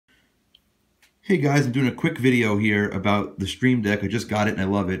Hey guys, I'm doing a quick video here about the Stream Deck. I just got it and I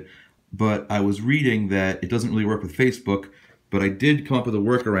love it, but I was reading that it doesn't really work with Facebook, but I did come up with a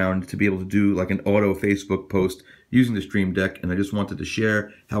workaround to be able to do like an auto Facebook post using the Stream Deck, and I just wanted to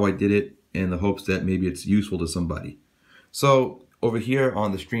share how I did it in the hopes that maybe it's useful to somebody. So over here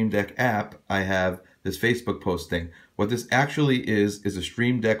on the Stream Deck app, I have this Facebook post thing. What this actually is a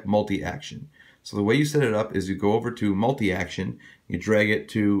Stream Deck multi-action. So the way you set it up is you go over to multi-action, you drag it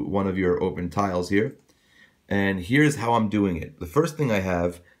to one of your open tiles here, and here's how I'm doing it. The first thing I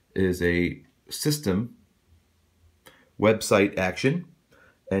have is a system website action,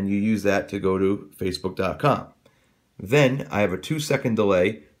 and you use that to go to facebook.com. Then I have a 2-second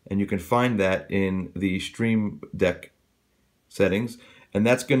delay, and you can find that in the Stream Deck settings, and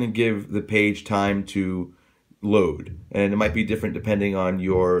that's going to give the page time to load, and it might be different depending on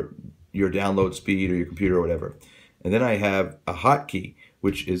your download speed or your computer or whatever. And then I have a hotkey,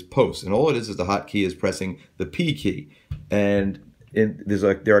 which is post, and all it is the hotkey is pressing the P key. And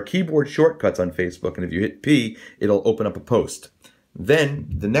there are keyboard shortcuts on Facebook, and if you hit P, it'll open up a post. Then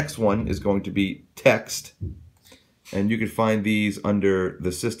the next one is going to be text, and you can find these under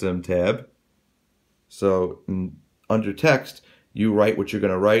the system tab. So under text, you write what you're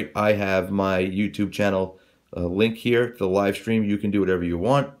going to write. I have my YouTube channel link here to the live stream. You can do whatever you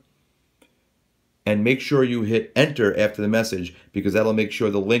want. And make sure you hit enter after the message, because that'll make sure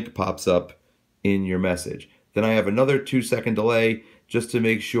the link pops up in your message. Then I have another 2-second delay just to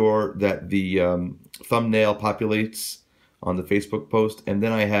make sure that the thumbnail populates on the Facebook post. And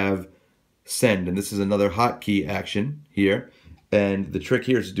then I have send, and this is another hotkey action here. And the trick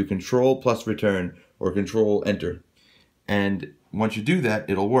here is to do control plus return or control enter. And once you do that,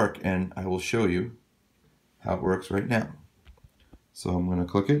 it'll work, and I will show you how it works right now. So I'm going to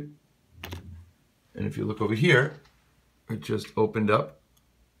click it. And if you look over here, it just opened up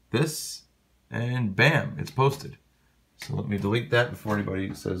this, and bam, it's posted. So let me delete that before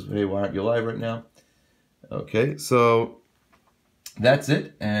anybody says, hey, why aren't you live right now? Okay, so that's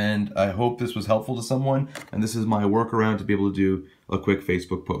it, and I hope this was helpful to someone, and this is my workaround to be able to do a quick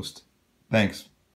Facebook post. Thanks.